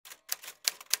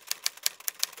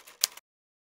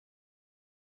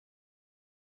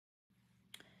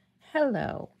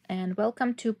Hello and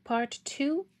welcome to part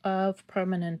 2 of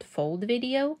permanent fold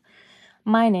video.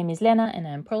 My name is Lena and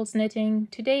I'm purls knitting.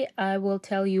 Today I will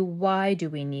tell you why do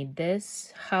we need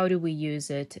this, how do we use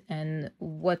it, and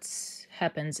what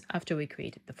happens after we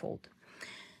created the fold.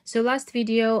 So last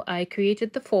video I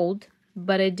created the fold,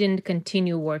 but I didn't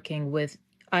continue working with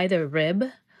either rib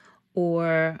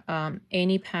or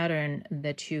any pattern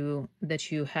that you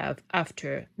have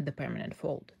after the permanent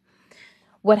fold.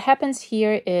 What happens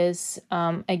here is,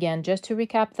 again, just to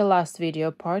recap the last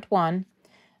video, part 1,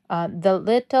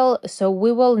 so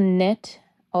we will knit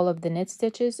all of the knit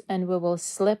stitches and we will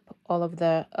slip all of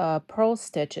the purl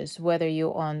stitches, whether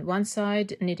you're on one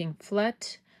side knitting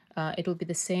flat, it'll be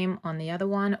the same on the other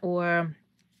one, or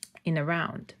in a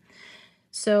round.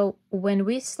 So when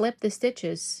we slip the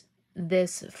stitches,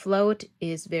 this float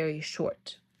is very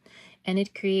short and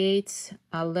it creates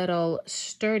a little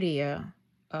sturdier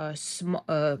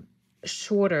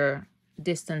shorter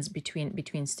distance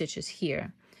between stitches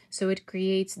here. So it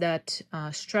creates that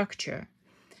structure.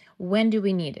 When do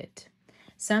we need it?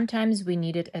 Sometimes we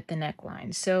need it at the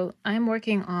neckline. So I'm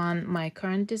working on my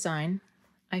current design.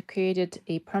 I created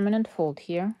a permanent fold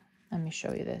here. Let me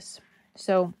show you this.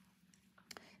 So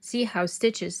see how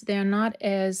stitches, they're not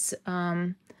as,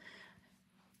 the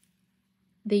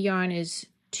yarn is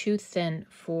too thin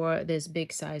for this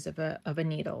big size of a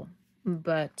needle,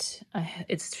 but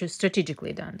it's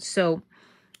strategically done, so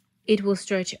it will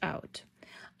stretch out.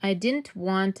 I didn't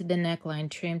want the neckline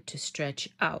trim to stretch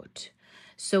out,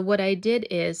 so what I did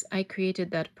is I created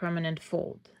that permanent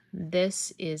fold.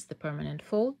 This is the permanent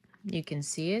fold. You can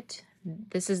see it.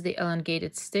 This is the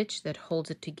elongated stitch that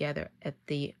holds it together at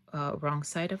the wrong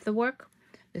side of the work.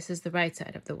 This is the right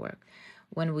side of the work.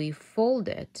 When we fold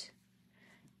it,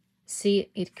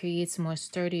 see, it creates more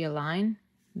sturdier line.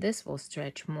 This will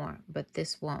stretch more, but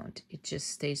this won't. It just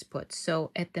stays put.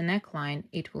 So at the neckline,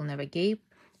 it will never gape.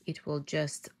 It will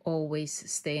just always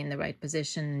stay in the right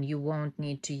position. You won't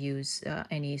need to use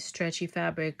any stretchy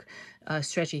fabric,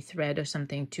 stretchy thread or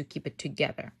something to keep it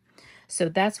together. So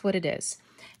that's what it is.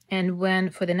 And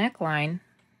for the neckline,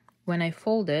 when I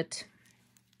fold it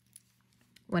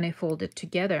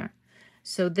together,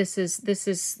 so this is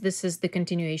the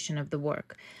continuation of the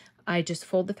work. I just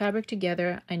fold the fabric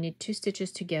together. I knit 2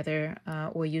 stitches together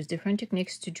or use different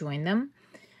techniques to join them.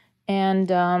 And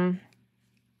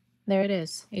there it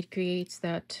is. It creates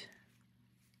that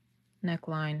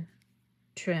neckline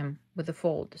trim with the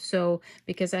fold. So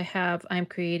because I'm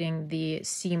creating the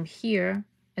seam here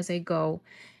as I go,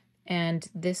 and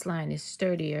this line is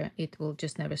sturdier, it will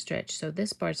just never stretch. So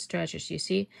this part stretches, you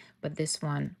see, but this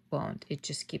one won't. It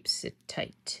just keeps it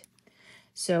tight.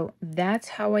 So that's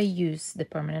how I use the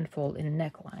permanent fold in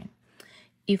neckline.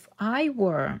 If I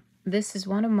were, this is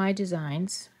one of my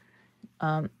designs,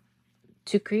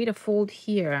 to create a fold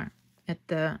here at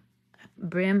the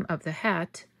brim of the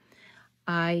hat,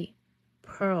 I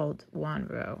purled one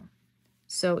row.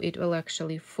 So it will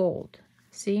actually fold,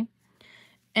 see?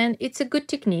 And it's a good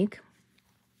technique,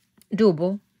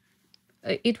 doable.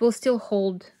 It will still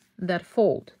hold that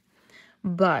fold,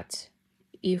 but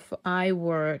if I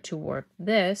were to work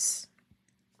this,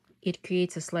 it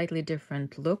creates a slightly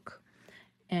different look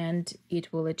and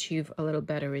it will achieve a little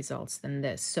better results than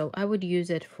this. So I would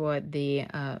use it for the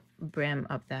brim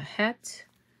of the hat,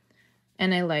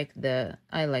 and I like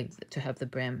to have the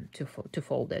brim to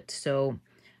fold it. So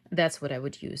that's what I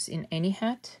would use in any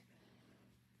hat,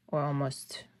 or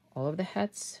almost all of the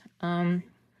hats,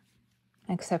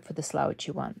 except for the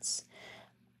slouchy ones.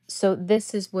 So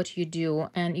this is what you do,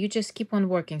 and you just keep on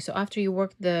working. So after you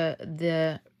work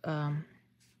the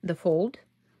fold,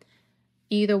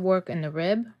 either work in the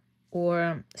rib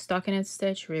or stockinette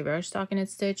stitch, reverse stockinette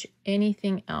stitch,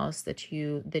 anything else that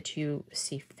you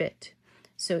see fit.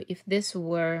 So if this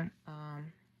were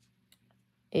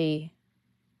a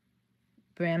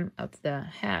brim of the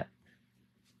hat,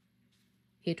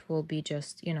 it will be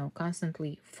just,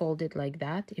 constantly folded like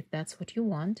that, if that's what you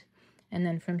want. And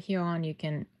then from here on, you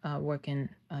can work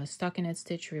in stockinette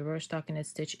stitch, reverse stockinette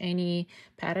stitch, any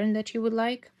pattern that you would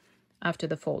like after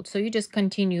the fold. So you just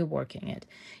continue working it.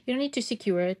 You don't need to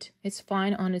secure it. It's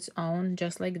fine on its own,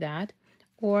 just like that.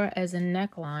 Or as a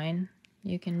neckline,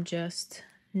 you can just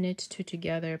knit 2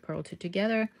 together, purl 2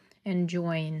 together, and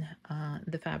join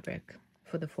the fabric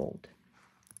for the fold.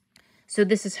 So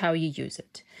this is how you use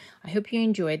it. I hope you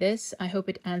enjoy this. I hope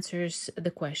it answers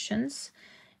the questions.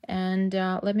 And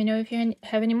let me know if you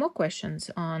have any more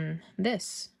questions on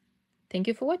this. Thank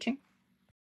you for watching.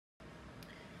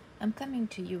 I'm coming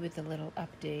to you with a little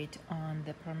update on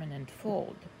the permanent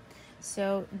fold.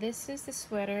 So this is the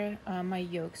sweater, my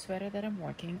yoke sweater that I'm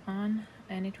working on,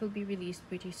 and it will be released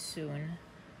pretty soon,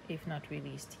 if not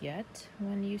released yet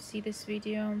when you see this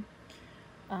video.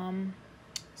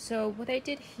 So what I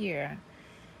did here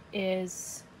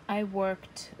is I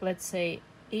worked, let's say,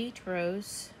 8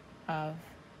 rows of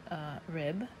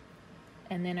rib,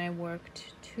 and then I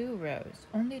worked 2 rows,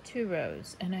 only 2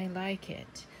 rows, and I like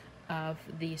it, of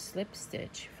the slip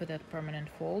stitch for that permanent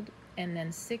fold, and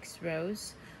then 6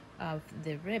 rows of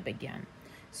the rib again.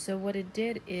 So what it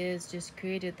did is just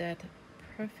created that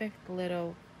perfect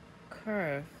little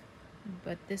curve,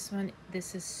 but this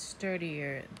is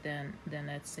sturdier than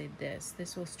let's say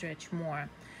this will stretch more.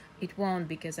 It won't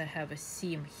because I have a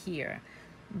seam here,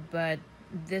 but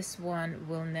this one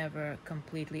will never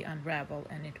completely unravel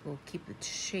and it will keep its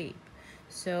shape.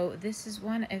 So this is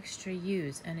one extra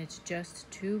use, and it's just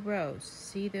 2 rows.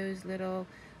 See those little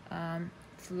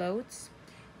floats?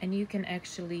 And you can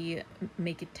actually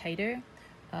make it tighter.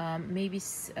 Maybe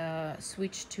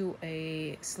switch to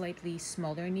a slightly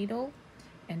smaller needle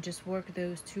and just work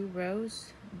those 2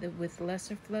 rows with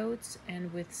lesser floats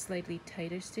and with slightly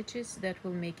tighter stitches. That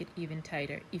will make it even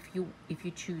tighter if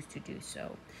you choose to do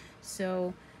so.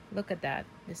 So look at that.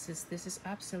 This is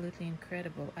absolutely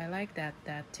incredible. I like that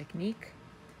technique.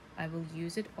 I will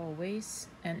use it always,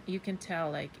 and you can tell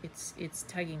like it's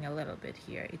tugging a little bit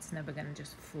here. It's never gonna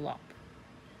just flop.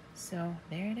 So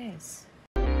there it is.